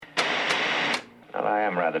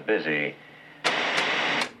rather busy.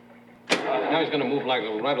 Now he's going to move like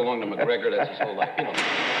right along to McGregor. That's his whole life, you know.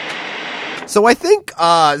 So I think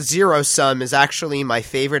Zero Sum is actually my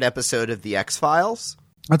favorite episode of The X-Files.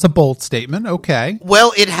 That's a bold statement. Okay.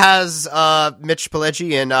 Well, it has Mitch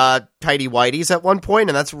Pileggi and Tidy Whities at one point,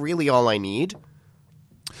 and that's really all I need.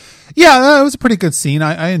 Yeah, that was a pretty good scene.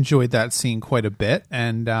 I enjoyed that scene quite a bit.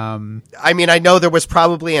 And I mean, I know there was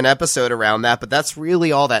probably an episode around that, but that's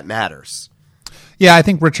really all that matters. Yeah, I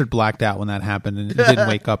think Richard blacked out when that happened and didn't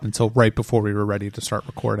wake up until right before we were ready to start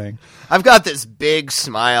recording. I've got this big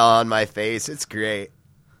smile on my face. It's great.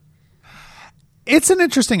 It's an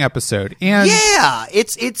interesting episode. And yeah,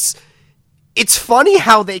 it's funny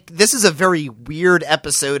how this is a very weird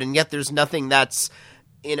episode, and yet there's nothing that's,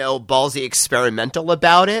 ballsy experimental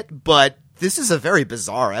about it, but this is a very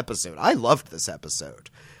bizarre episode. I loved this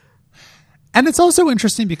episode. And it's also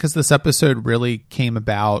interesting because this episode really came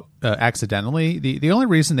about accidentally. The only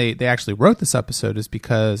reason they actually wrote this episode is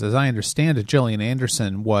because, as I understand it, Gillian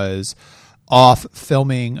Anderson was off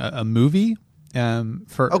filming a movie. She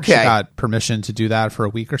got permission to do that for a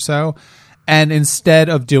week or so. And instead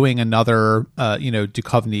of doing another,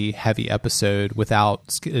 Duchovny heavy episode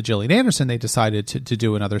without Gillian Anderson, they decided to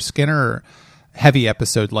do another Skinner heavy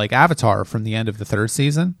episode like Avatar from the end of the third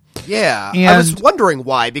season. Yeah, and I was wondering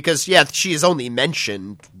why, because she is only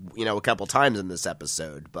mentioned, a couple times in this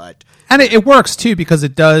episode, but it works too because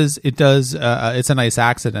it does. It's a nice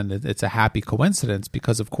accident. It's a happy coincidence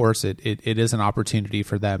because, of course, it is an opportunity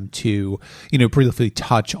for them to briefly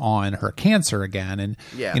touch on her cancer again, and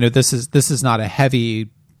this is not a heavy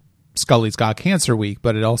Scully's Got Cancer week,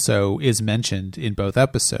 but it also is mentioned in both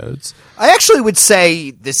episodes. I actually would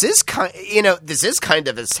say this is kind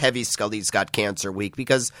of as heavy Scully's Got Cancer week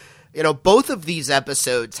because, both of these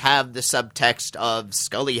episodes have the subtext of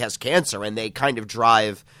Scully has cancer, and they kind of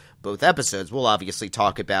drive both episodes. We'll obviously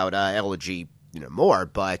talk about Elegy, more,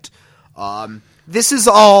 but this is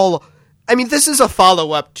all. I mean, this is a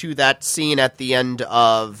follow up to that scene at the end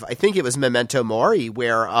of, I think it was Memento Mori,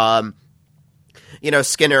 where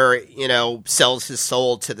Skinner, sells his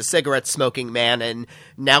soul to the cigarette-smoking man, and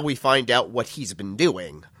now we find out what he's been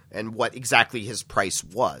doing and what exactly his price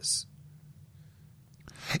was.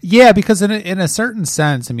 Yeah, because in a certain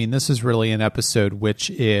sense, I mean, this is really an episode which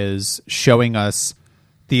is showing us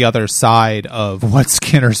the other side of what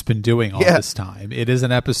Skinner's been doing all this time. It is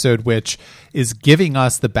an episode which is giving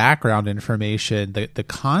us the background information, the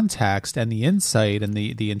context and the insight and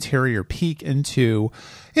the interior peek into,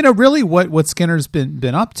 really what Skinner's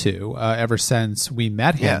been up to ever since we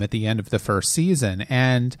met him at the end of the first season.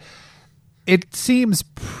 And it seems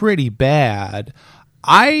pretty bad.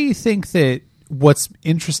 I think that what's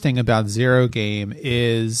interesting about Zero Game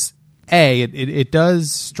is it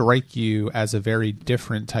does strike you as a very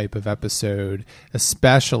different type of episode,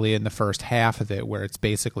 especially in the first half of it, where it's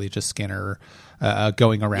basically just Skinner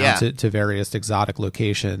going around to various exotic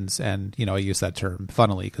locations. And, I use that term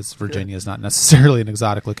funnily because Virginia is not necessarily an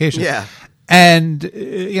exotic location. Yeah. And,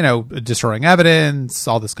 destroying evidence,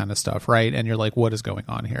 all this kind of stuff, right? And you're like, what is going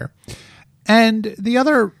on here? And the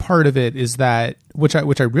other part of it is that, which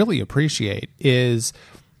I really appreciate, is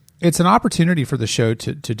it's an opportunity for the show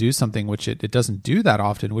to do something which it doesn't do that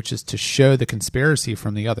often, which is to show the conspiracy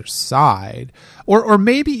from the other side, or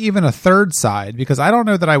maybe even a third side, because I don't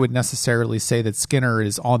know that I would necessarily say that Skinner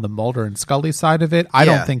is on the Mulder and Scully side of it. I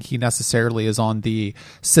don't think he necessarily is on the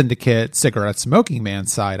syndicate cigarette smoking man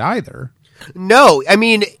side either. No, I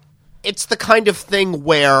mean, it's the kind of thing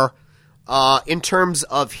where, in terms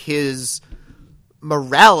of his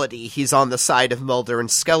morality, he's on the side of Mulder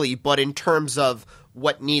and Scully, but in terms of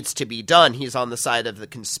what needs to be done, he's on the side of the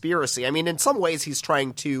conspiracy. I mean, in some ways, he's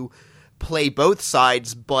trying to play both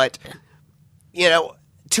sides, but,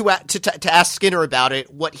 to ask Skinner about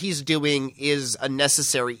it, what he's doing is a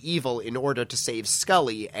necessary evil in order to save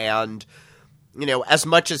Scully, and, as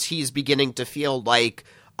much as he's beginning to feel like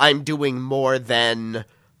I'm doing more than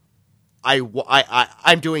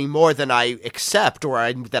I'm doing more than I accept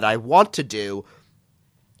or that I want to do,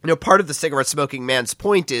 part of the cigarette smoking man's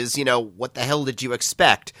point is, what the hell did you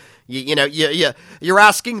expect? You're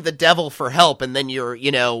asking the devil for help, and then you're,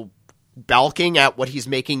 balking at what he's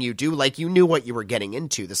making you do. Like, you knew what you were getting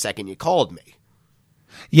into the second you called me.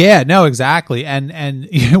 Yeah, no, exactly. And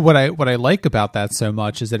what I like about that so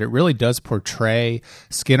much is that it really does portray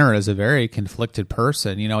Skinner as a very conflicted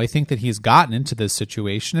person. I think that he's gotten into this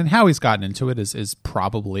situation, and how he's gotten into it is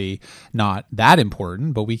probably not that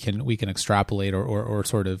important, but we can extrapolate or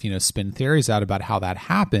sort of, spin theories out about how that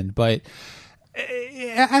happened. But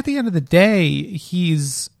at the end of the day,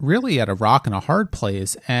 he's really at a rock and a hard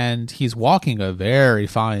place, and he's walking a very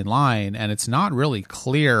fine line, and it's not really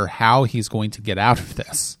clear how he's going to get out of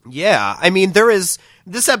this. Yeah, I mean,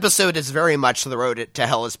 this episode is very much the road to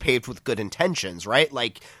hell is paved with good intentions, right?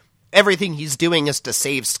 Like, everything he's doing is to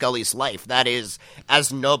save Scully's life. That is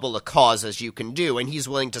as noble a cause as you can do, and he's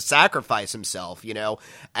willing to sacrifice himself,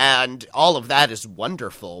 and all of that is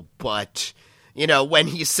wonderful, but... when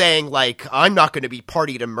he's saying, like, I'm not going to be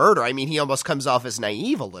party to murder, I mean, he almost comes off as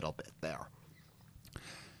naive a little bit there.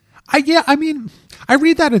 I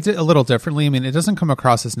read that a little differently. I mean, it doesn't come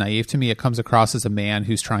across as naive to me. It comes across as a man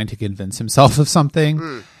who's trying to convince himself of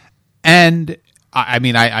something. And,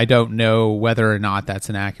 I don't know whether or not that's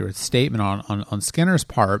an accurate statement on Skinner's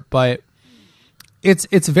part, but...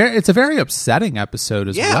 It's a very upsetting episode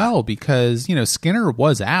as well because, Skinner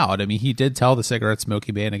was out. I mean, he did tell the cigarette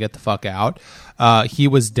smoking man to get the fuck out. He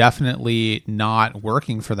was definitely not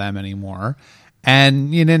working for them anymore.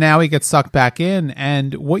 And, now he gets sucked back in.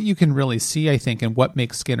 And what you can really see, I think, and what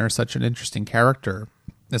makes Skinner such an interesting character,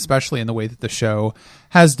 especially in the way that the show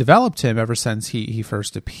has developed him ever since he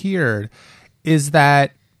first appeared, is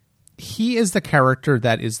that he is the character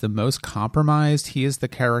that is the most compromised. He is the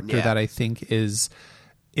character that I think is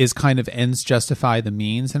kind of ends justify the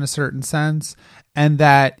means in a certain sense. And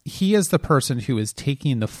that he is the person who is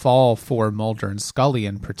taking the fall for Mulder and Scully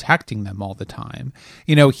and protecting them all the time.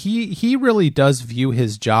 He really does view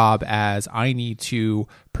his job as I need to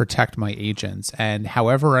protect my agents. And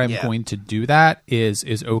however I'm going to do that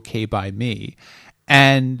is okay by me.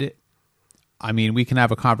 And I mean, we can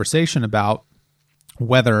have a conversation about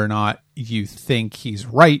whether or not you think he's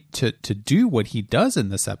right to do what he does in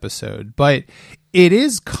this episode. But it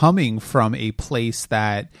is coming from a place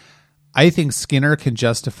that I think Skinner can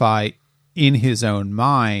justify in his own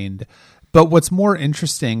mind. But what's more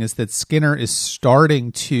interesting is that Skinner is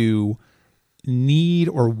starting to need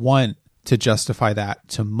or want to justify that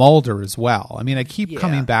to Mulder as well. I mean, I keep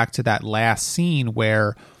coming back to that last scene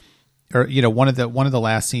where, or one of the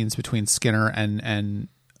last scenes between Skinner and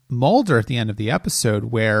Mulder at the end of the episode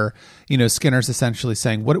where, Skinner's essentially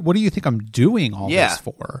saying, what do you think I'm doing all this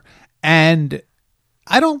for? And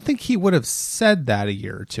I don't think he would have said that a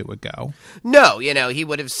year or two ago. No, he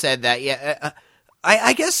would have said that. Yeah.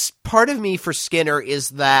 I guess part of me for Skinner is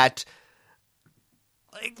that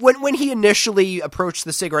when he initially approached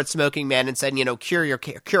the cigarette smoking man and said, cure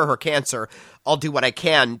her cancer, I'll do what I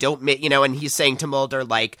can. Don't make, and he's saying to Mulder,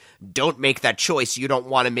 like, don't make that choice. You don't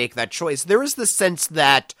want to make that choice. There is the sense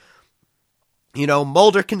that,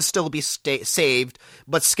 Mulder can still be saved,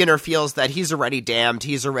 but Skinner feels that he's already damned.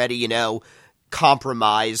 He's already,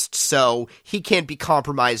 compromised, so he can't be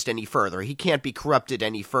compromised any further. He can't be corrupted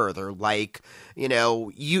any further. Like, I'm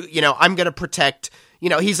going to protect,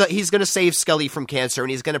 he's going to save Scully from cancer, and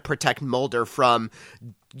he's going to protect Mulder from,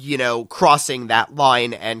 crossing that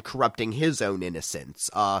line and corrupting his own innocence,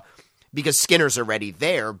 because Skinner's already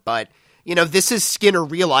there. But, this is Skinner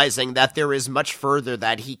realizing that there is much further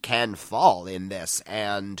that he can fall in this,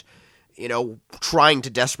 and, trying to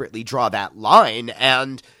desperately draw that line.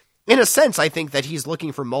 And in a sense, I think that he's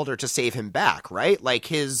looking for Mulder to save him back, right? Like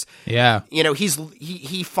he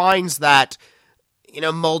finds that,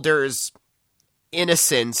 Mulder's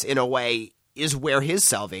innocence in a way is where his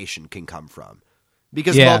salvation can come from.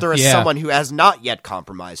 Because Mulder is someone who has not yet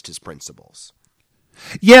compromised his principles.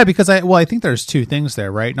 Yeah, because I think there's two things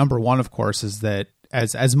there, right? Number one, of course, is that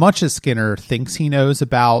as much as Skinner thinks he knows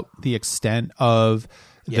about the extent of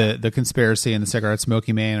the conspiracy and the cigarette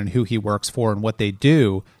smoking man and who he works for and what they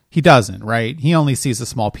do, he doesn't, right? He only sees a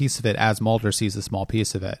small piece of it as Mulder sees a small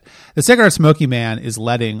piece of it. The cigarette smoking man is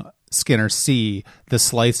letting Skinner see the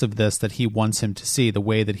slice of this that he wants him to see, the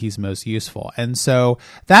way that he's most useful. And so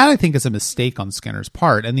that, I think, is a mistake on Skinner's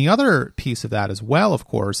part. And the other piece of that as well, of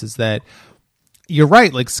course, is that you're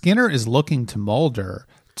right. Like, Skinner is looking to Mulder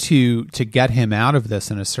to get him out of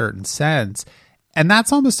this in a certain sense. And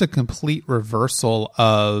that's almost a complete reversal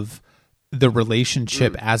of the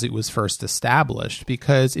relationship as it was first established.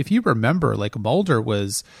 Because if you remember, like, Mulder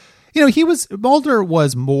was, Mulder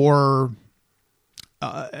was more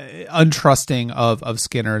untrusting of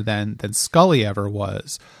Skinner than Scully ever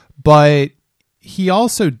was. But he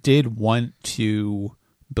also did want to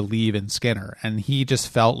believe in Skinner, and he just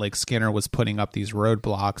felt like Skinner was putting up these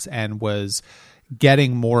roadblocks and was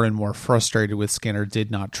getting more and more frustrated with Skinner,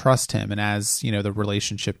 did not trust him. And as, the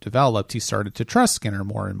relationship developed, he started to trust Skinner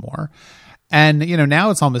more and more. And, now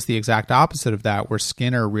it's almost the exact opposite of that, where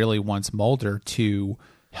Skinner really wants Mulder to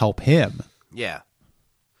help him. Yeah.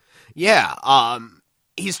 Yeah.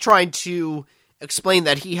 He's trying to explain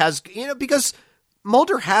that he has, because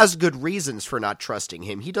Mulder has good reasons for not trusting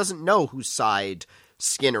him. He doesn't know whose side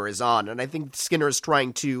Skinner is on, and I think Skinner is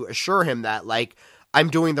trying to assure him that, like, I'm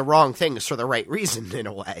doing the wrong things for the right reason, in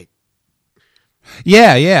a way.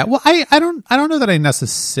 Yeah. Well, I don't know that I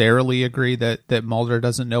necessarily agree that Mulder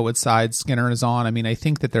doesn't know what side Skinner is on. I mean, I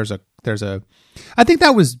think that I think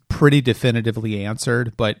that was pretty definitively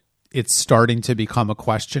answered, but it's starting to become a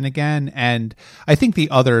question again. And I think the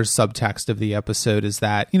other subtext of the episode is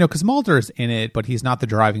that, because Mulder is in it, but he's not the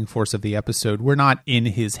driving force of the episode. We're not in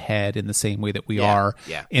his head in the same way that we are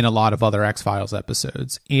in a lot of other X-Files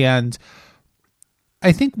episodes. And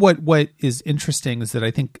I think what is interesting is that I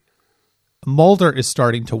think Mulder is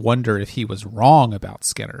starting to wonder if he was wrong about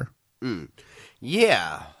Skinner.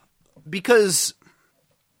 Yeah, because,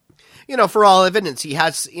 for all evidence, he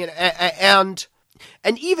has,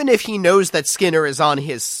 and even if he knows that Skinner is on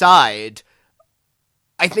his side,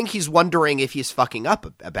 I think he's wondering if he's fucking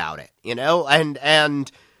up about it,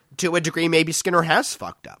 and to a degree, maybe Skinner has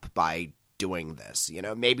fucked up by doing this.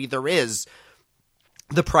 Maybe there is,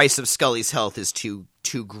 the price of Scully's health is too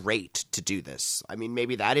great to do this. I mean,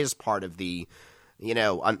 maybe that is part of the,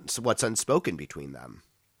 what's unspoken between them.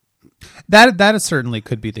 That certainly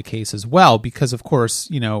could be the case as well, because of course,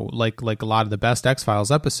 like a lot of the best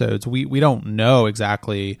X-Files episodes, we don't know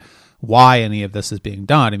exactly why any of this is being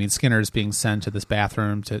done. I mean, Skinner's being sent to this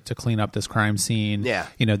bathroom to clean up this crime scene. Yeah.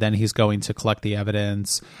 Then he's going to collect the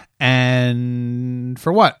evidence. And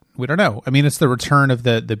for what? We don't know. I mean, it's the return of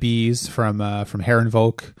the bees from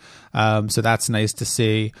Herrenvolk. So that's nice to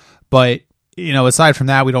see. But, aside from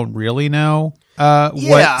that, we don't really know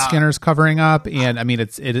what Skinner's covering up. And I mean,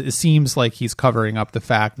 it seems like he's covering up the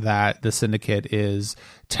fact that the syndicate is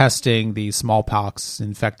testing the smallpox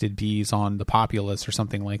infected bees on the populace or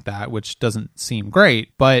something like that, which doesn't seem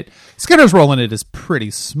great, but Skinner's role in it is pretty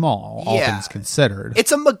small, all things considered.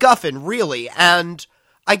 It's a MacGuffin, really. And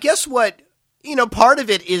I guess what, part of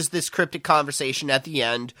it is this cryptic conversation at the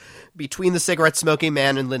end between the cigarette smoking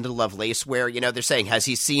man and Linda Lovelace, where, they're saying, has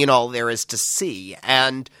he seen all there is to see?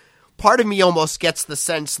 And part of me almost gets the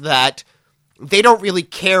sense that they don't really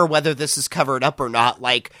care whether this is covered up or not.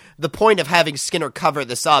 Like, the point of having Skinner cover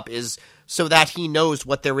this up is so that he knows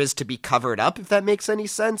what there is to be covered up, if that makes any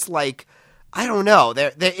sense. Like, I don't know.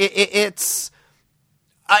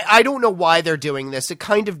 I don't know why they're doing this. It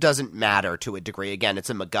kind of doesn't matter to a degree. Again,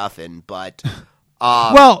 it's a MacGuffin, but...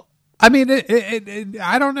 well, I mean,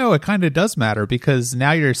 I don't know. It kind of does matter, because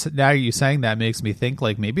now you saying that makes me think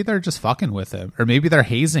like maybe they're just fucking with him, or maybe they're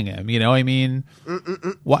hazing him. I mean,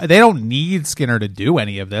 they don't need Skinner to do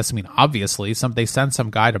any of this. I mean, obviously, they sent some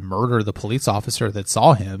guy to murder the police officer that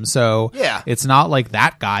saw him. So it's not like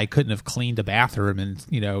that guy couldn't have cleaned a bathroom and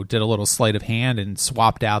did a little sleight of hand and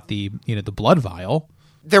swapped out the the blood vial.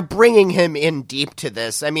 They're bringing him in deep to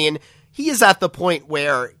this. I mean, he is at the point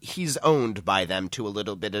where he's owned by them to a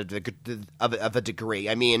little bit of a degree.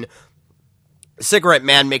 I mean, Cigarette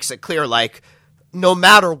Man makes it clear, like, no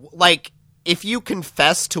matter, like, if you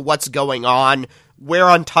confess to what's going on, we're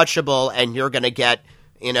untouchable, and you're going to get,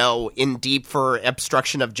 in deep for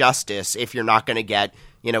obstruction of justice if you're not going to get,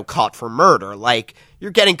 caught for murder. Like,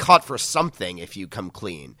 you're getting caught for something if you come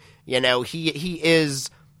clean. He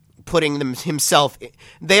is...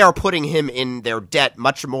 they are putting him in their debt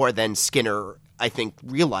much more than Skinner, I think,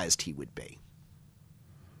 realized he would be.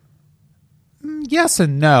 Yes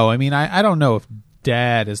and no. I mean, I don't know if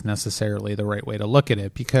debt is necessarily the right way to look at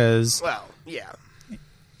it, because, well, yeah,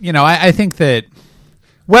 I think that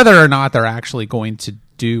whether or not they're actually going to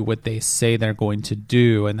do what they say they're going to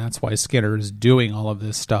do, and that's why Skinner is doing all of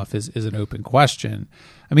this stuff, is an open question.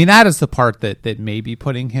 I mean, that is the part that may be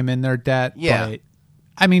putting him in their debt. Yeah. But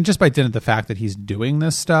I mean, just by dint of the fact that he's doing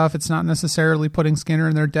this stuff, it's not necessarily putting Skinner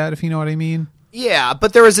in their debt, if you know what I mean. Yeah,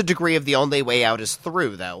 but there is a degree of the only way out is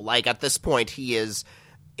through, though. Like, at this point, he is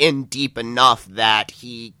in deep enough that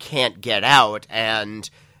he can't get out, and,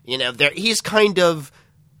 he's kind of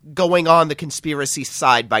going on the conspiracy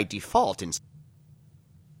side by default.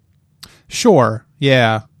 Sure,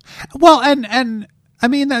 yeah. Well, and I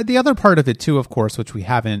mean, the other part of it, too, of course, which we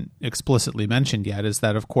haven't explicitly mentioned yet, is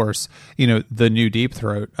that, of course, the new Deep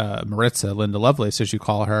Throat, Maritza, Linda Lovelace, as you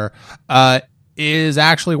call her, is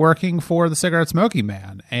actually working for the Cigarette Smoking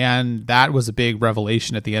Man. And that was a big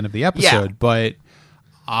revelation at the end of the episode. Yeah. But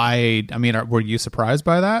I mean, were you surprised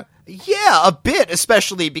by that? Yeah, a bit,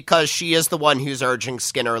 especially because she is the one who's urging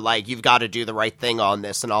Skinner, like, you've got to do the right thing on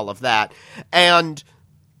this and all of that. And,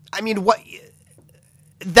 I mean,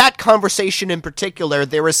 that conversation in particular,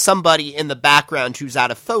 there is somebody in the background who's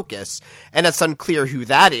out of focus, and it's unclear who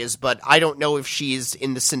that is, but I don't know if she's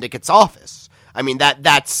in the syndicate's office. I mean,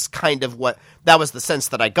 that's kind of that was the sense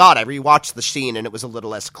that I got. I rewatched the scene and it was a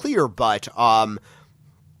little less clear, but,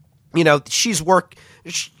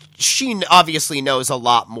 she obviously knows a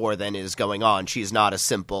lot more than is going on. She's not a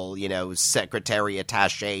simple, secretary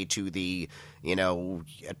attaché to the,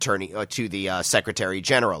 attorney, to the secretary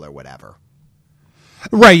general or whatever.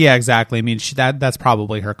 Right, yeah, exactly. I mean, that's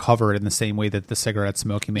probably her cover in the same way that the cigarette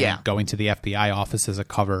smoking man going to the FBI office is a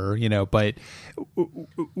cover, but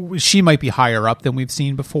she might be higher up than we've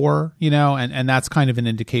seen before, and that's kind of an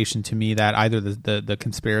indication to me that either the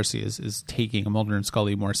conspiracy is taking Mulder and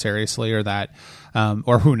Scully more seriously, or that,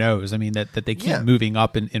 or who knows, I mean, that they keep moving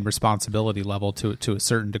up in responsibility level to a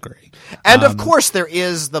certain degree. And of course there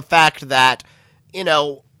is the fact that,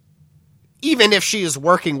 even if she is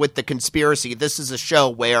working with the conspiracy, this is a show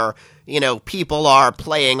where, people are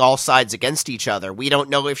playing all sides against each other. We don't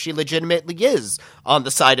know if she legitimately is on the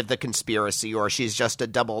side of the conspiracy or she's just a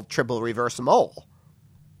double, triple reverse mole.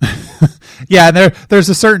 Yeah, there's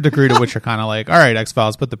a certain degree to which you're kind of like, all right,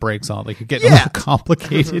 X-Files, put the brakes on. Like, you're getting a little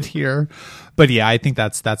complicated here. But yeah, I think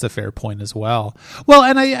that's a fair point as well. Well,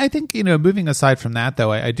 and I think, moving aside from that,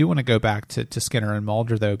 though, I do want to go back to Skinner and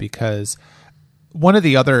Mulder, though, because one of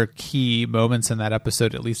the other key moments in that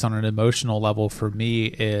episode, at least on an emotional level for me,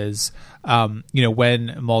 is,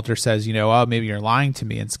 when Mulder says, oh, maybe you're lying to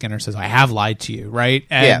me. And Skinner says, I have lied to you. Right.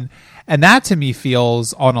 And that to me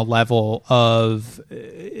feels on a level of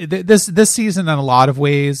this season in a lot of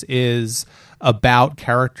ways is about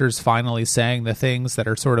characters finally saying the things that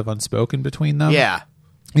are sort of unspoken between them. Yeah.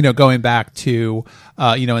 Going back to,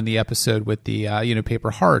 in the episode with the,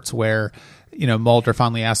 Paper Hearts, where, Mulder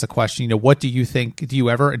finally asked the question, what do you think, did you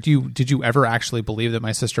ever actually believe that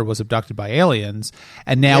my sister was abducted by aliens?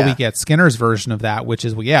 And now we get Skinner's version of that, which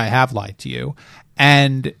is, well, yeah, I have lied to you.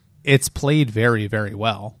 And it's played very, very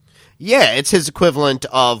well. Yeah, it's his equivalent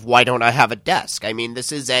of why don't I have a desk? I mean,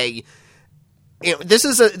 this is a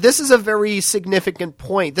very significant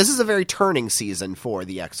point. This is a very turning season for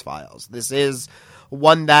the X-Files. This is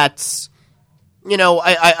one that's,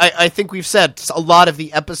 I think we've said a lot of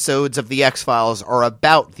the episodes of the X-Files are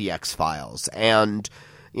about the X-Files, and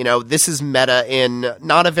this is meta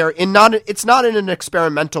it's not in an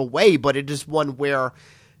experimental way, but it is one where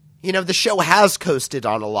the show has coasted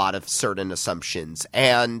on a lot of certain assumptions,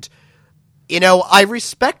 and I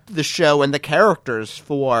respect the show and the characters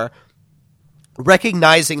for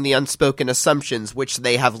recognizing the unspoken assumptions which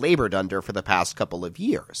they have labored under for the past couple of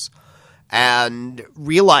years. And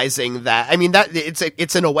realizing that, I mean, that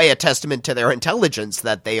it's in a way a testament to their intelligence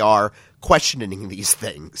that they are questioning these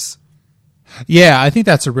things. Yeah, I think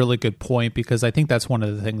that's a really good point, because I think that's one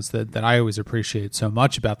of the things that I always appreciate so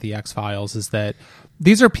much about the X-Files is that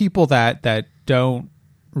these are people that don't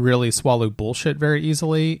really swallow bullshit very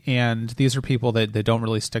easily, and these are people that don't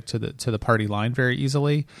really stick to the party line very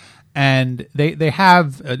easily. And they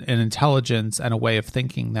have an intelligence and a way of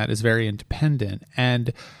thinking that is very independent,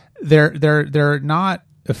 and they're not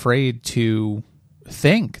afraid to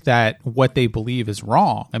think that what they believe is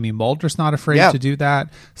wrong. I mean, Mulder's not afraid to do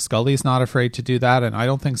that. Scully's not afraid to do that. And I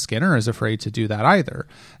don't think Skinner is afraid to do that either.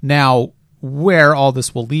 Now, where all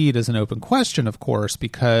this will lead is an open question, of course,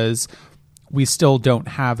 because we still don't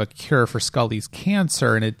have a cure for Scully's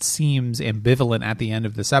cancer. And it seems ambivalent at the end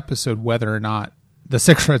of this episode whether or not the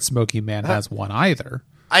cigarette smoking man has one either.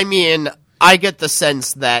 I mean, I get the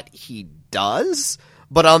sense that he does.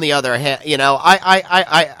 But on the other hand,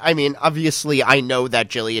 I mean, obviously I know that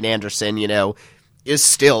Gillian Anderson, is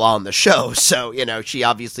still on the show. So, she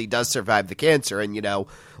obviously does survive the cancer. And,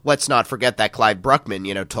 let's not forget that Clyde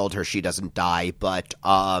Bruckman, told her she doesn't die. But,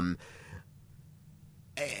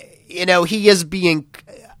 he is being,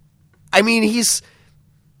 I mean, he's,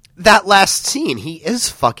 that last scene, he is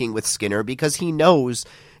fucking with Skinner because he knows,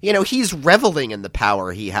 he's reveling in the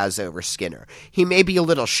power he has over Skinner. He may be a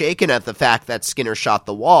little shaken at the fact that Skinner shot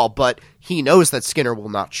the wall, but he knows that Skinner will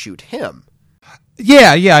not shoot him.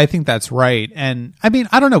 Yeah, I think that's right. And I mean,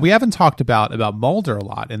 I don't know. We haven't talked about Mulder a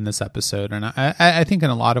lot in this episode, and I think in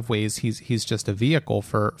a lot of ways he's just a vehicle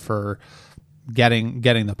for getting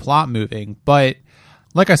the plot moving. But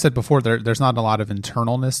like I said before, there's not a lot of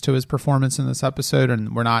internalness to his performance in this episode, and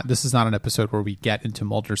this is not an episode where we get into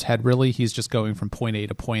Mulder's head, really. He's just going from point A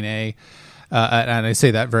to point A, and I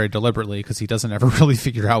say that very deliberately because he doesn't ever really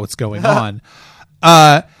figure out what's going on.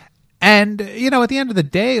 And, at the end of the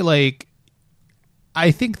day, like,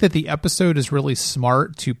 I think that the episode is really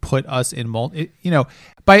smart to put us in,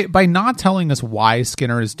 by not telling us why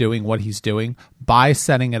Skinner is doing what he's doing. by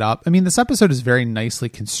setting it up. I mean, this episode is very nicely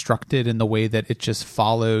constructed in the way that it just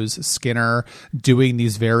follows Skinner doing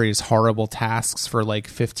these various horrible tasks for like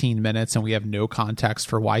 15 minutes, and we have no context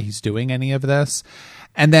for why he's doing any of this.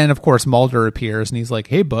 And then, of course, Mulder appears and he's like,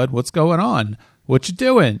 "Hey, bud, what's going on? What you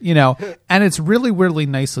doing?" You know, and it's really, really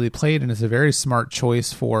nicely played, and it's a very smart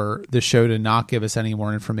choice for the show to not give us any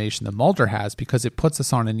more information than Mulder has, because it puts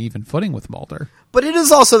us on an even footing with Mulder. But it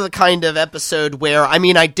is also the kind of episode where, I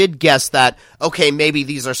mean, I did guess that, okay, maybe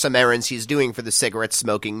these are some errands he's doing for the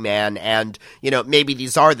cigarette-smoking man, and, you know, maybe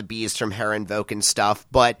these are the bees from Herrenvolk and stuff,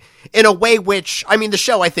 but in a way which, I mean, the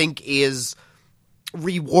show, I think, is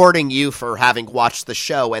rewarding you for having watched the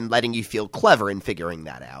show and letting you feel clever in figuring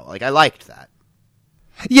that out. Like, I liked that.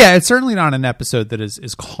 Yeah, it's certainly not an episode that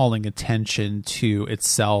is calling attention to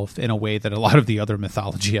itself in a way that a lot of the other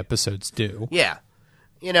mythology episodes do. Yeah.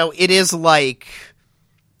 You know, it is like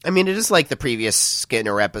the previous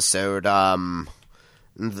Skinner episode,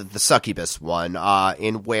 the Succubus one,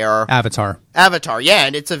 in where... Avatar, yeah,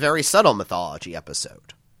 and it's a very subtle mythology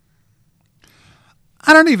episode.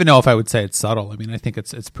 I don't even know if I would say it's subtle. I mean, I think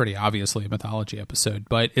it's pretty obviously a mythology episode,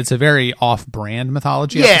 but it's a very off-brand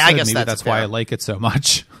mythology episode. I guess maybe that's why fair. I like it so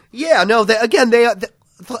much. Yeah, no,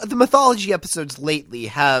 the mythology episodes lately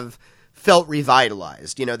have felt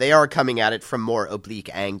revitalized. You know, they are coming at it from more oblique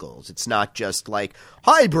angles. It's not just like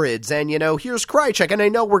hybrids and, you know, here's Krychek, and I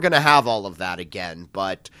know we're going to have all of that again,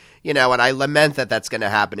 but, you know, and I lament that that's going to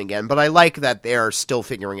happen again, but I like that they're still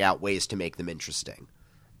figuring out ways to make them interesting.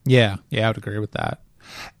 Yeah, I would agree with that.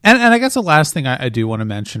 And I guess the last thing I do want to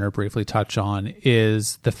mention or briefly touch on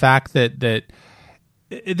is the fact that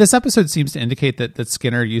this episode seems to indicate that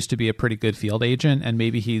Skinner used to be a pretty good field agent, and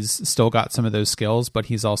maybe he's still got some of those skills, but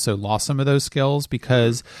he's also lost some of those skills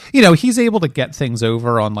because, you know, he's able to get things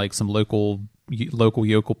over on like some local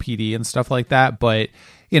yokel PD and stuff like that. But,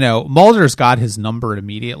 you know, Mulder's got his number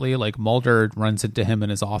immediately. Like, Mulder runs into him in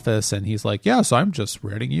his office and he's like, "Yes, I'm just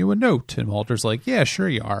writing you a note." And Mulder's like, "Yeah, sure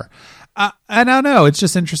you are." I don't know. It's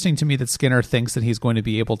just interesting to me that Skinner thinks that he's going to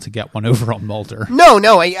be able to get one over on Mulder.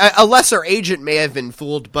 No, a lesser agent may have been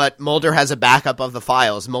fooled, but Mulder has a backup of the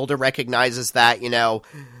files. Mulder recognizes that, you know,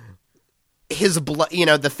 his blood, you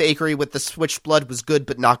know, the fakery with the switched blood was good,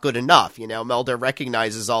 but not good enough. You know, Mulder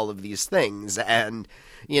recognizes all of these things, and,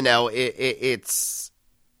 you know, it's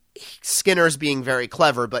Skinner's being very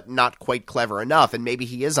clever, but not quite clever enough, and maybe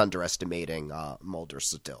he is underestimating Mulder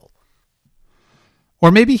still. Or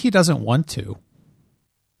maybe he doesn't want to.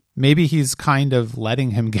 Maybe he's kind of letting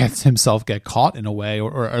himself get caught in a way,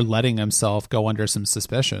 or letting himself go under some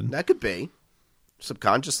suspicion. That could be.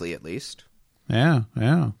 Subconsciously, at least. Yeah.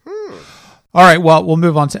 All right, well, we'll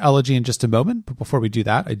move on to Elegy in just a moment. But before we do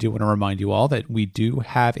that, I do want to remind you all that we do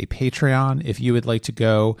have a Patreon. If you would like to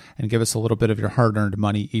go and give us a little bit of your hard-earned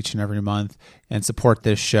money each and every month and support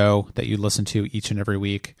this show that you listen to each and every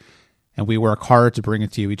week, and we work hard to bring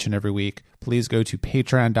it to you each and every week, please go to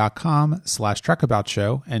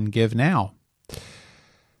patreon.com/trekaboutshow and give now.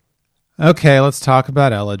 Okay, let's talk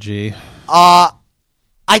about Elegy. I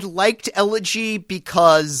liked Elegy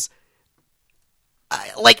because,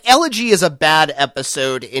 like, Elegy is a bad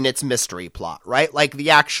episode in its mystery plot, right? Like, the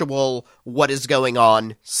actual what is going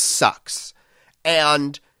on sucks.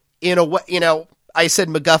 And, in a way, you know, I said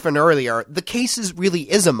MacGuffin earlier, the case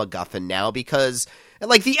really is a MacGuffin now because,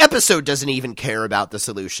 like, the episode doesn't even care about the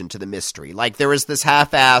solution to the mystery. Like, there is this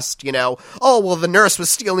half-assed, you know, oh, well, the nurse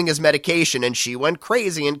was stealing his medication and she went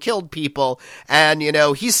crazy and killed people, and, you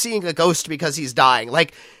know, he's seeing a ghost because he's dying.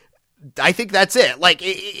 Like, I think that's it. Like,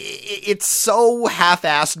 it's so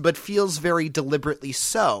half-assed, but feels very deliberately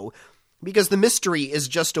so, because the mystery is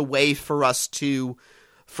just a way for us to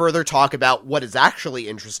further talk about what is actually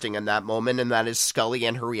interesting in that moment, and that is Scully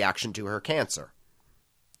and her reaction to her cancer.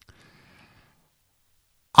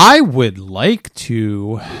 I would like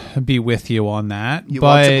to be with you on that. You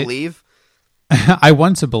want to believe? I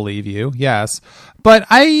want to believe you, yes. But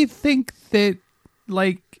I think that,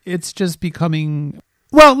 like, it's just becoming...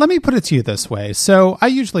 Well, let me put it to you this way. So I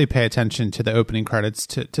usually pay attention to the opening credits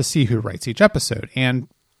to see who writes each episode. And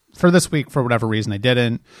for this week, for whatever reason, I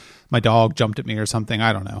didn't. My dog jumped at me or something.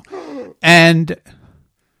 I don't know. And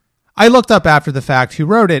I looked up after the fact who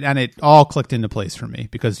wrote it, and it all clicked into place for me.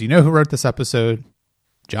 Because you know who wrote this episode?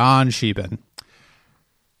 John Shiban.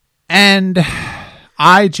 And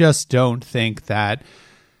I just don't think that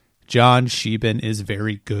John Shiban is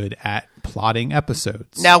very good at plotting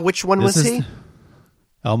episodes. Now, which one was he?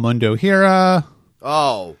 El Mundo Hira.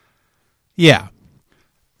 Oh. Yeah.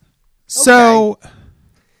 So,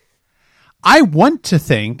 I want to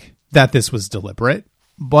think that this was deliberate,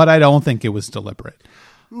 but I don't think it was deliberate.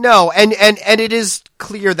 No, and it is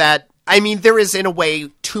clear that I mean, there is, in a way,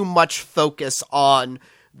 too much focus on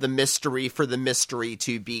the mystery for the mystery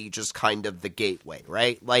to be just kind of the gateway,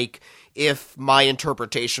 right? Like, if my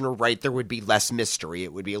interpretation were right, there would be less mystery.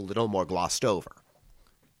 It would be a little more glossed over.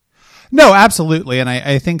 No, absolutely. And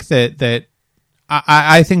I think that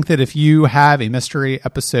I think that if you have a mystery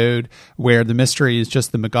episode where the mystery is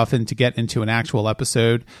just the MacGuffin to get into an actual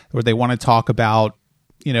episode where they want to talk about,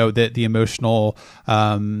 the emotional,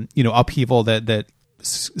 upheaval that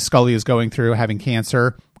Scully is going through, having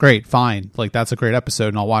cancer, great, fine. Like, that's a great episode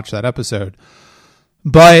and I'll watch that episode.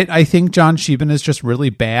 But I think John Shiban is just really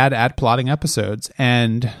bad at plotting episodes.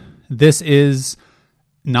 And this is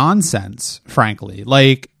nonsense, frankly.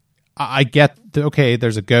 Like, I get, okay,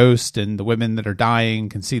 there's a ghost and the women that are dying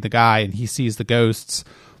can see the guy and he sees the ghosts.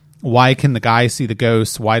 Why can the guy see the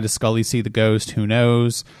ghosts? Why does Scully see the ghost? Who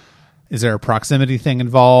knows? Is there a proximity thing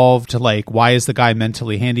involved? Like, why is the guy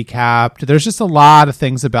mentally handicapped? There's just a lot of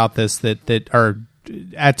things about this that are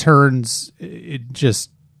at turns just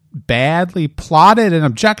badly plotted and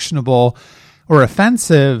objectionable or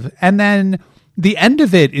offensive. And then the end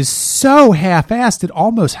of it is so half-assed, it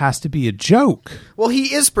almost has to be a joke. Well,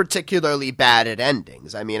 he is particularly bad at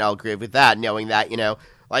endings. I mean, I'll agree with that, knowing that,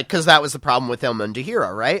 because that was the problem with El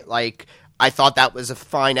Mundahiro, right? Like, I thought that was a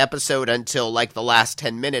fine episode until, like, the last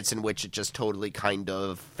 10 minutes in which it just totally kind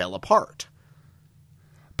of fell apart.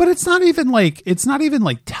 But it's not even like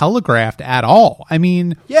telegraphed at all. I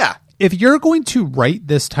mean, yeah, if you're going to write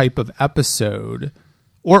this type of episode,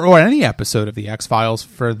 or any episode of the X-Files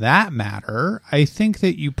for that matter, I think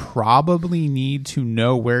that you probably need to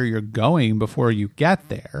know where you're going before you get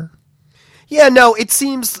there. Yeah, no, it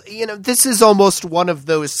seems, this is almost one of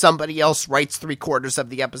those somebody else writes 3/4 of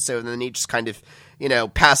the episode and then he just kind of,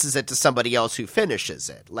 passes it to somebody else who finishes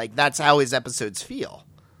it. Like, that's how his episodes feel.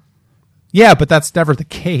 Yeah, but that's never the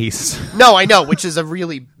case. No, I know, which is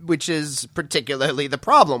particularly the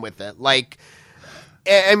problem with it. Like,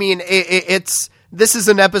 I mean, this is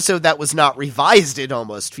an episode that was not revised, it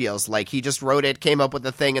almost feels like. He just wrote it, came up with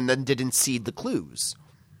the thing, and then didn't seed the clues.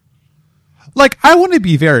 Like, I want to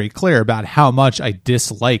be very clear about how much I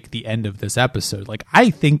dislike the end of this episode. Like, I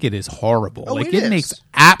think it is horrible. Oh, like, it makes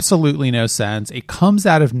absolutely no sense. It comes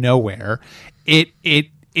out of nowhere. It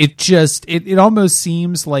almost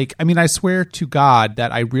seems like, I mean, I swear to God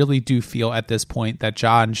that I really do feel at this point that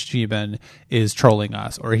John Shiban is trolling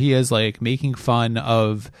us, or he is, like, making fun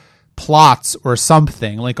of plots or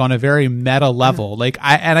something, like, on a very meta level. Like,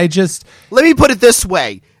 let me put it this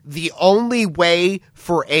way. The only way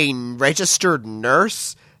for a registered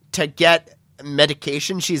nurse to get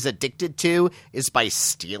medication she's addicted to is by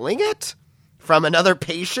stealing it from another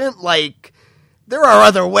patient. Like, there are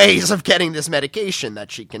other ways of getting this medication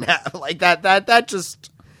that she can have. Like, that just,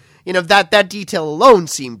 that detail alone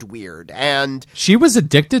seemed weird. And she was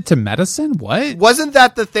addicted to medicine? What? Wasn't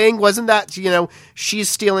that the thing? Wasn't that, she's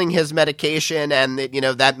stealing his medication and,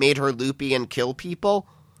 that made her loopy and kill people?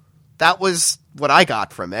 That was what I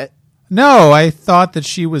got from it. No, I thought that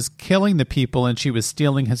she was killing the people and she was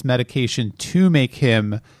stealing his medication to make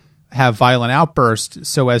him have violent outbursts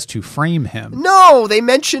so as to frame him. No, they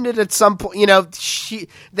mentioned it at some point.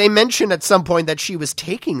 They mentioned at some point that she was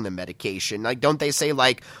taking the medication. Like, don't they say,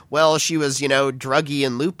 like, well, she was, druggy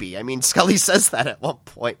and loopy? I mean, Scully says that at one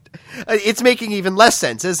point. It's making even less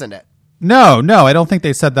sense, isn't it? No, I don't think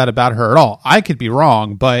they said that about her at all. I could be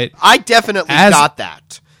wrong, but I definitely got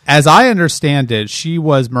that. As I understand it, she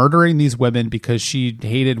was murdering these women because she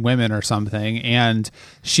hated women or something, and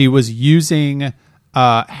she was using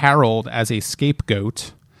Harold as a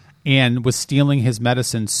scapegoat and was stealing his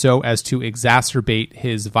medicine so as to exacerbate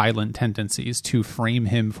his violent tendencies to frame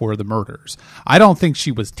him for the murders. I don't think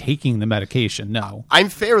she was taking the medication, no. I'm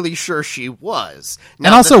fairly sure she was. Now,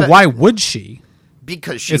 and also, why would she?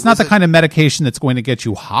 Because she It's not the kind of medication that's going to get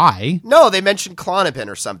you high. No, they mentioned Klonopin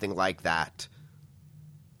or something like that.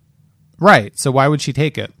 Right, so why would she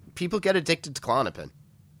take it? People get addicted to Klonopin.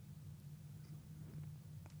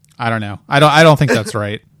 I don't know. I don't think that's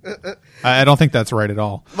right. I don't think that's right at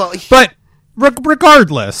all. Well, but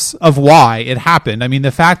regardless of why it happened, I mean,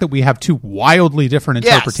 the fact that we have two wildly different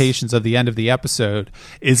interpretations of the end of the episode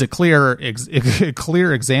is a clear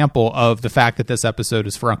example of the fact that this episode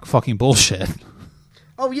is fucking bullshit.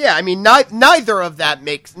 Oh yeah, I mean, neither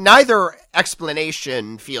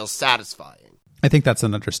explanation feels satisfying. I think that's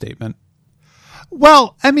an understatement.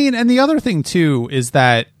 Well, I mean, and the other thing too is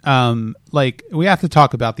that, like, we have to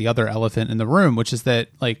talk about the other elephant in the room, which is that,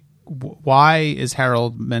 like, why is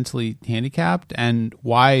Harold mentally handicapped, and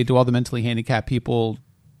why do all the mentally handicapped people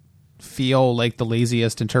feel like the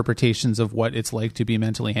laziest interpretations of what it's like to be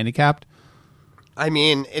mentally handicapped? I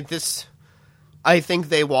mean, I think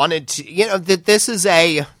they wanted to, that this is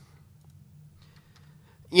an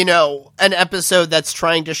episode that's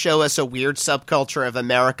trying to show us a weird subculture of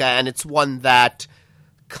America, and it's one that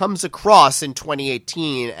comes across in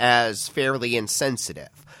 2018 as fairly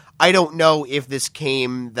insensitive. I don't know if this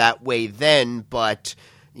came that way then, but,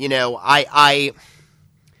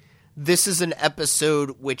 this is an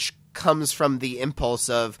episode which comes from the impulse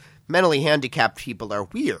of mentally handicapped people are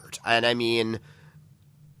weird. And I mean,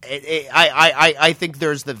 I think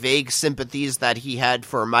there's the vague sympathies that he had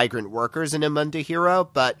for migrant workers in Amundi-Hero,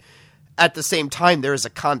 but at the same time, there is a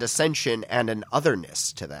condescension and an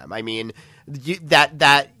otherness to them. I mean,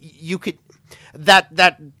 that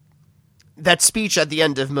speech at the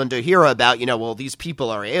end of Mundo-Hero about, these people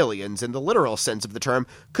are aliens in the literal sense of the term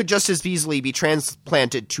could just as easily be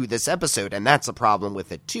transplanted to this episode, and that's a problem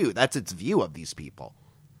with it too. That's its view of these people.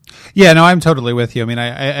 Yeah, no, I'm totally with you. I mean,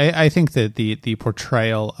 I think that the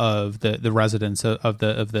portrayal of the residents of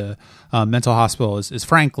the mental hospital is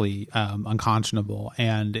frankly unconscionable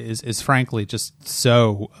and is frankly just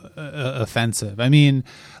so offensive. I mean,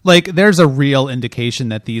 like, there's a real indication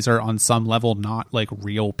that these are on some level not like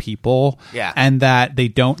real people, and that they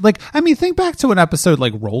don't like. I mean, think back to an episode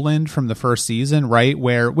like Roland from the first season, right?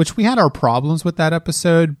 Which we had our problems with that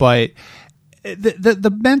episode, but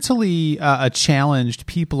the mentally challenged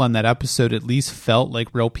people on that episode at least felt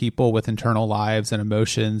like real people with internal lives and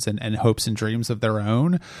emotions and hopes and dreams of their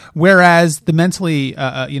own. Whereas the mentally,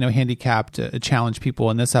 handicapped, challenged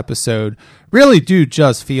people in this episode really do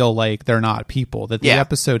just feel like they're not people, that the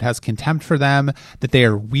episode has contempt for them, that they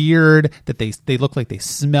are weird, that they look like they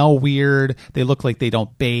smell weird, they look like they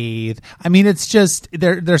don't bathe. I mean, it's just,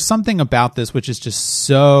 there's something about this which is just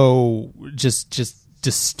so just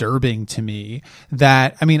disturbing to me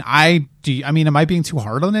that, I mean, am I being too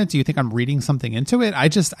hard on it? Do you think I'm reading something into it? I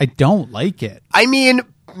don't like it. I mean,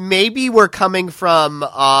 maybe we're coming from,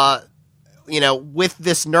 with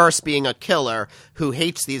this nurse being a killer who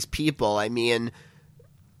hates these people. I mean,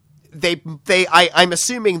 I'm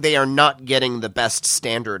assuming they are not getting the best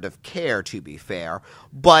standard of care, to be fair,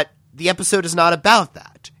 but the episode is not about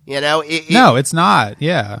that. No, it's not.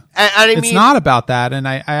 Yeah. And I mean, it's not about that. And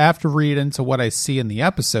I have to read into what I see in the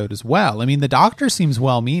episode as well. I mean, the doctor seems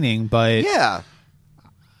well-meaning, but yeah,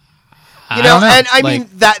 I don't know. And I mean,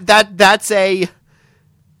 that's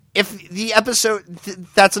if the episode,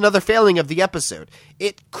 that's another failing of the episode.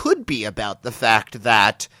 It could be about the fact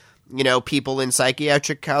that, people in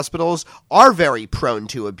psychiatric hospitals are very prone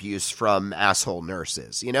to abuse from asshole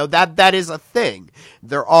nurses. That is a thing.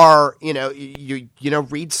 There are,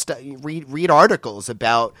 read articles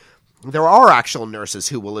about, there are actual nurses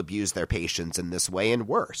who will abuse their patients in this way and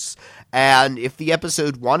worse. And if the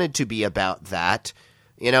episode wanted to be about that,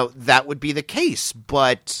 that would be the case.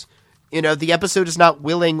 But, the episode is not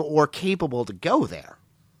willing or capable to go there.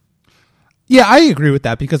 Yeah, I agree with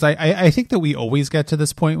that, because I think that we always get to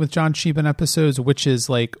this point with John Shiban episodes, which is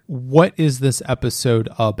like, what is this episode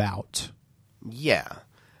about? Yeah.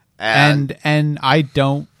 And I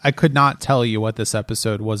could not tell you what this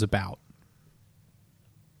episode was about.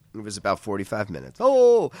 It was about 45 minutes.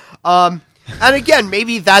 And again,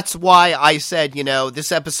 maybe that's why I said,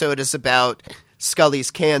 this episode is about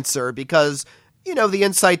Scully's cancer, because, the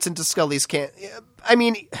insights into Scully's cancer, I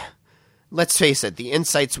mean, let's face it, the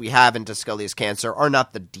insights we have into Scully's cancer are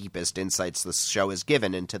not the deepest insights this show has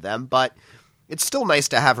given into them, but it's still nice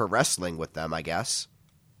to have her wrestling with them, I guess.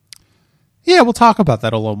 Yeah, we'll talk about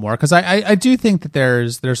that a little more, because I do think that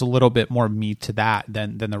there's a little bit more meat to that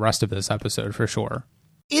than the rest of this episode, for sure.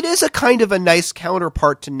 It is a kind of a nice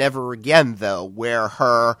counterpart to Never Again, though, where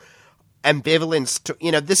her ambivalence,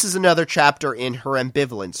 this is another chapter in her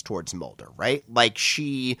ambivalence towards Mulder, right? Like,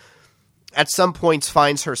 she, at some points,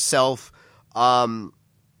 finds herself to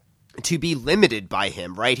be limited by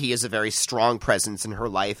him, right? He is a very strong presence in her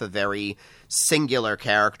life, a very singular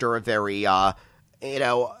character, a very,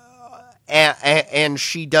 and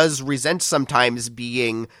she does resent sometimes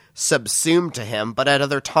being subsumed to him, but at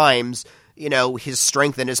other times, his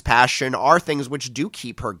strength and his passion are things which do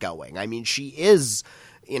keep her going. I mean, she is,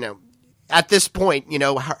 at this point,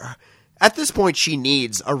 at this point, she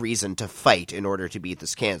needs a reason to fight in order to beat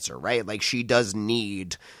this cancer, right? Like, she does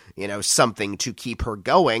need, something to keep her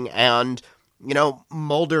going, and,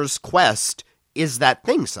 Mulder's quest is that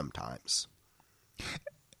thing sometimes.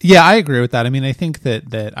 Yeah, I agree with that. I mean, I think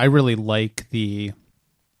that I really like the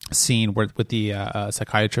scene with the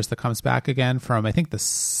psychiatrist that comes back again from, I think, the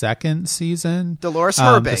second season. Dolores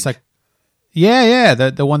Herbig.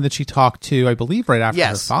 The one that she talked to, I believe, right after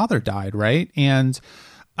her father died, right? And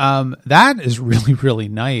That is really, really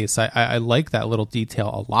nice. I like that little detail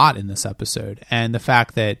a lot in this episode. And the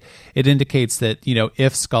fact that it indicates that,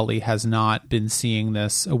 if Scully has not been seeing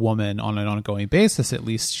this woman on an ongoing basis, at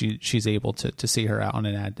least she's able to see her on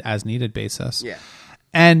an as needed basis. Yeah.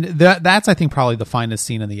 And that's, I think, probably the finest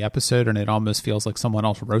scene in the episode, and it almost feels like someone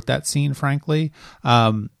else wrote that scene, frankly.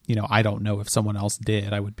 I don't know if someone else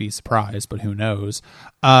did. I would be surprised, but who knows?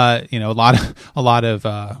 A lot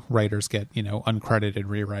of writers get, uncredited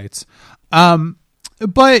rewrites.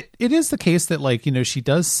 But it is the case that, she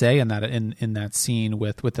does say in that scene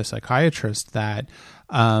with the psychiatrist that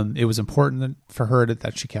it was important for her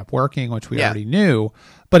that she kept working, which we already knew.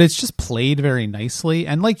 But it's just played very nicely.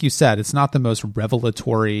 And like you said, it's not the most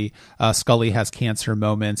revelatory Scully has cancer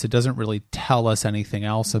moments. It doesn't really tell us anything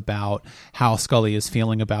else about how Scully is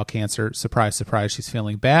feeling about cancer. Surprise, surprise, she's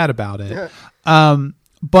feeling bad about it.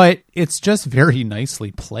 But it's just very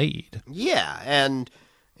nicely played. Yeah, and,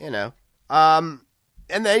 and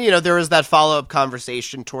then, there was that follow-up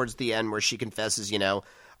conversation towards the end where she confesses,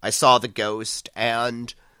 I saw the ghost.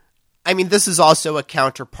 And, I mean, this is also a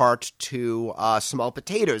counterpart to Small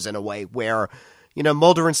Potatoes in a way where,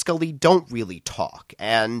 Mulder and Scully don't really talk.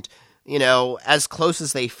 And, as close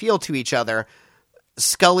as they feel to each other,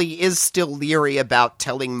 Scully is still leery about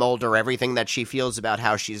telling Mulder everything that she feels about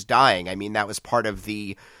how she's dying. I mean, that was part of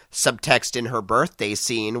the subtext in her birthday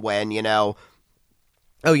scene when,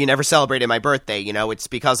 oh, you never celebrated my birthday, it's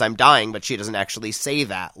because I'm dying, but she doesn't actually say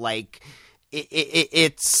that.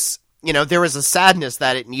 It's, there is a sadness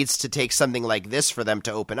that it needs to take something like this for them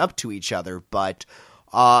to open up to each other, but,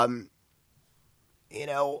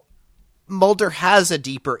 Mulder has a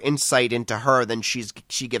deeper insight into her than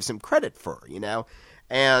she gives him credit for,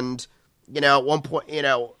 and, at one point,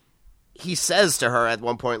 he says to her at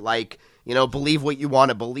one point, believe what you want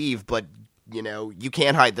to believe, but you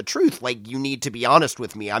can't hide the truth. You need to be honest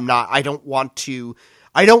with me. I don't want you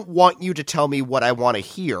to tell me what I want to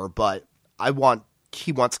hear, but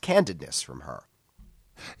he wants candidness from her.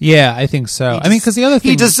 Yeah, I think so. Because the other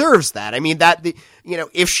thing... He deserves that. I mean,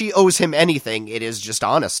 if she owes him anything, it is just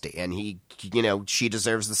honesty, and she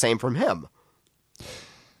deserves the same from him.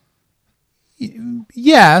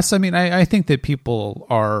 Yes, I think that people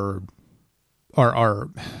are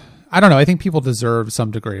I don't know. I think people deserve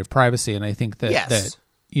some degree of privacy, and I think that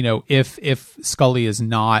if Scully is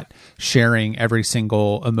not sharing every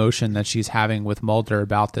single emotion that she's having with Mulder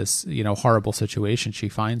about this, horrible situation she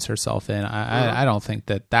finds herself in, I don't think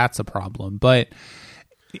that that's a problem. But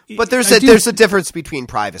there's a difference between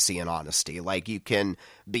privacy and honesty. You can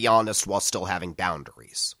be honest while still having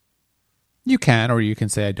boundaries. You can, or you can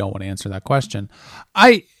say, I don't want to answer that question.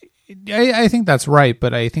 I think that's right,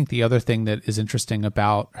 but I think the other thing that is interesting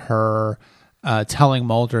about her telling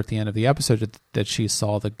Mulder at the end of the episode that she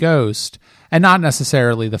saw the ghost, and not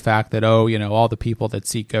necessarily the fact that, all the people that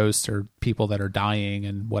see ghosts are people that are dying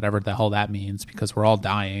and whatever the hell that means, because we're all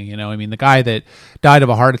dying. The guy that died of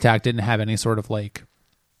a heart attack didn't have any sort of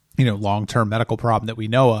long-term medical problem that we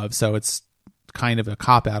know of, so it's kind of a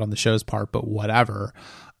cop-out on the show's part, but whatever.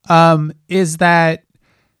 Is that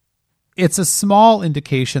it's a small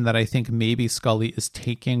indication that I think maybe Scully is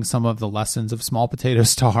taking some of the lessons of Small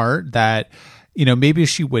Potatoes to heart, that, maybe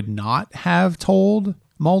she would not have told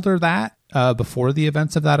Mulder that before the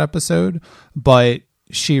events of that episode, but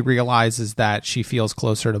she realizes that she feels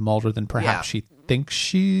closer to Mulder than perhaps she thinks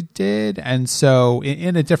she did. And so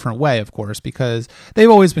in a different way, of course, because they've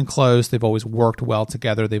always been close. They've always worked well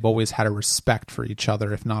together. They've always had a respect for each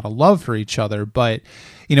other, if not a love for each other. But,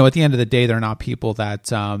 at the end of the day, they're not people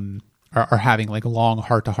that are having long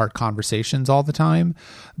heart-to-heart conversations all the time.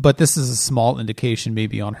 But this is a small indication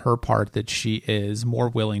maybe on her part that she is more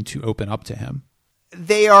willing to open up to him.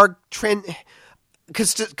 They are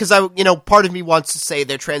because I part of me wants to say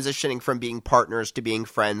they're transitioning from being partners to being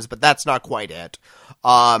friends, but that's not quite it.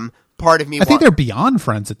 Part of me, I think they're beyond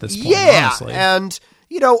friends at this point. Yeah, honestly. And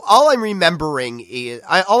all I'm remembering is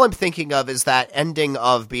all I'm thinking of is that ending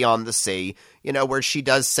of Beyond the Sea. Where she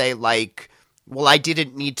does say well, I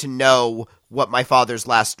didn't need to know what my father's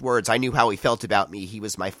last words. I knew how he felt about me. He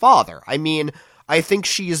was my father. I mean, I think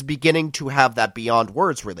she is beginning to have that beyond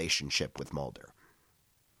words relationship with Mulder.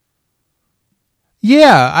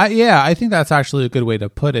 Yeah, I think that's actually a good way to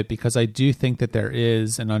put it, because I do think that there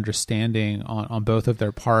is an understanding on both of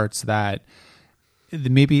their parts that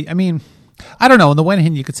maybe, I don't know. On the one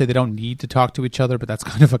hand, you could say they don't need to talk to each other, but that's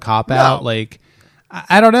kind of a cop-out. No.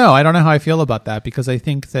 I don't know. I don't know how I feel about that, because I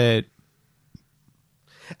think that...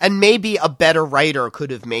 And maybe a better writer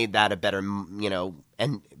could have made that a better,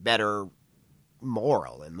 and better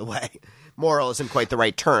moral in the way. Moral isn't quite the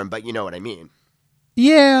right term, but you know what I mean.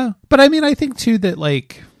 Yeah, but I think too that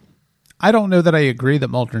I don't know that I agree that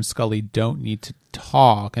Mulder and Scully don't need to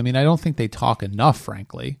talk. I mean, I don't think they talk enough,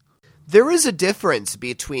 frankly. There is a difference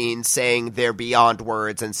between saying they're beyond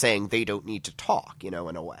words and saying they don't need to talk, in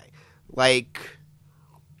a way. Like,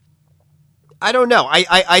 I don't know.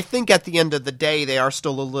 I think at the end of the day, they are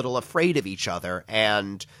still a little afraid of each other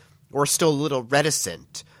or still a little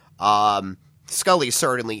reticent. Scully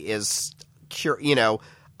certainly is,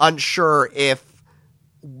 unsure if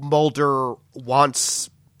Mulder wants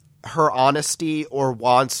her honesty or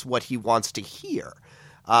wants what he wants to hear.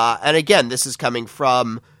 And again, this is coming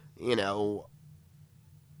from,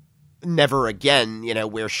 Never Again,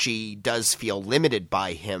 where she does feel limited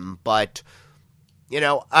by him. But,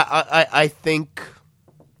 I think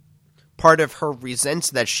part of her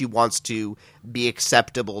resents that she wants to be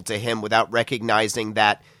acceptable to him without recognizing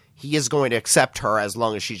that he is going to accept her as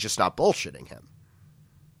long as she's just not bullshitting him.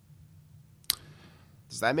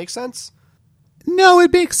 Does that make sense? No,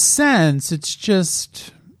 it makes sense. It's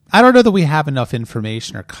just, I don't know that we have enough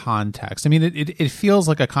information or context. I mean, it feels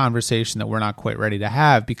like a conversation that we're not quite ready to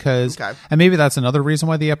have because, and maybe that's another reason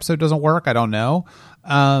why the episode doesn't work. I don't know.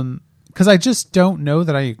 Because I just don't know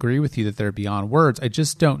that I agree with you that they're beyond words. I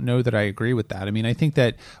just don't know that I agree with that. I mean, I think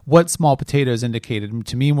that what Small Potatoes indicated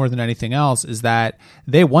to me more than anything else is that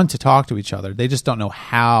they want to talk to each other. They just don't know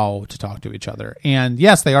how to talk to each other. And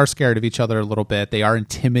yes, they are scared of each other a little bit. They are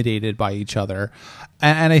intimidated by each other.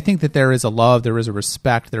 And I think that there is a love, there is a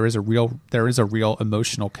respect, there is a real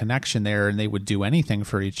emotional connection there, and they would do anything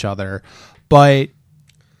for each other. But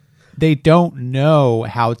they don't know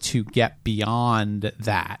how to get beyond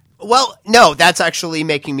that. Well, no, that's actually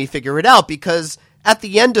making me figure it out, because at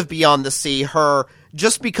the end of Beyond the Sea,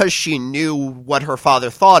 just because she knew what her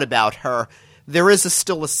father thought about her, there is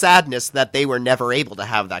still a sadness that they were never able to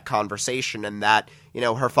have that conversation, and that,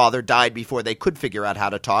 her father died before they could figure out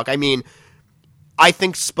how to talk. I mean, I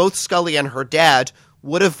think both Scully and her dad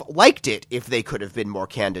would have liked it if they could have been more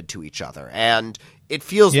candid to each other, and it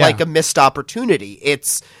feels like a missed opportunity.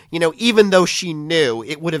 It's, even though she knew,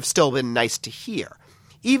 it would have still been nice to hear.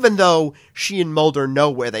 Even though she and Mulder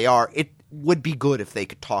know where they are, it would be good if they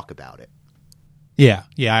could talk about it. Yeah,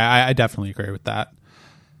 I definitely agree with that.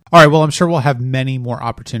 All right, well, I'm sure we'll have many more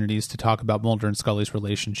opportunities to talk about Mulder and Scully's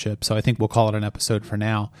relationship, so I think we'll call it an episode for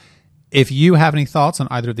now. If you have any thoughts on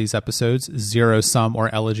either of these episodes, Zero Sum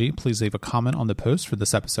or Elegy, please leave a comment on the post for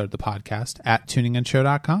this episode of the podcast at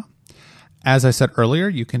tuninginshow.com. As I said earlier,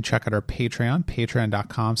 you can check out our Patreon,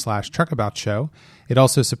 patreon.com/truckaboutshow. It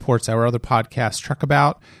also supports our other podcast,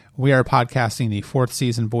 Truckabout. We are podcasting the 4th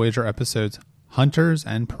season Voyager episodes, Hunters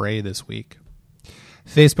and Prey, this week.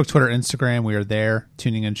 Facebook, Twitter, Instagram, we are there.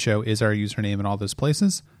 Tuning In Show is our username in all those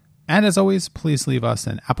places. And as always, please leave us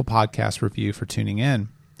an Apple Podcast review for tuning in.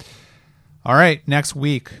 All right, next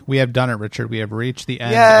week, we have done it, Richard. We have reached the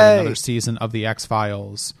end of another season of The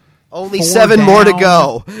X-Files. Only 7 more to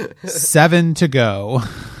go. 7 to go.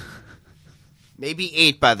 Maybe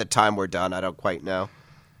 8 by the time we're done. I don't quite know.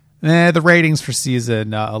 The ratings for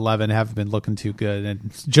season 11 haven't been looking too good,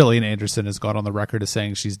 and Gillian Anderson has gone on the record as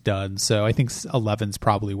saying she's done. So I think 11's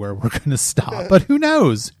probably where we're going to stop. But who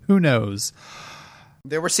knows? Who knows?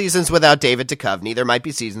 There were seasons without David Duchovny. There might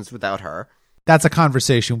be seasons without her. That's a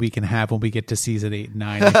conversation we can have when we get to season 8 and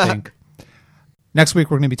 9, I think. Next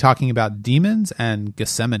week, we're going to be talking about demons and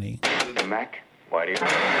Gethsemane. Mac, why do you...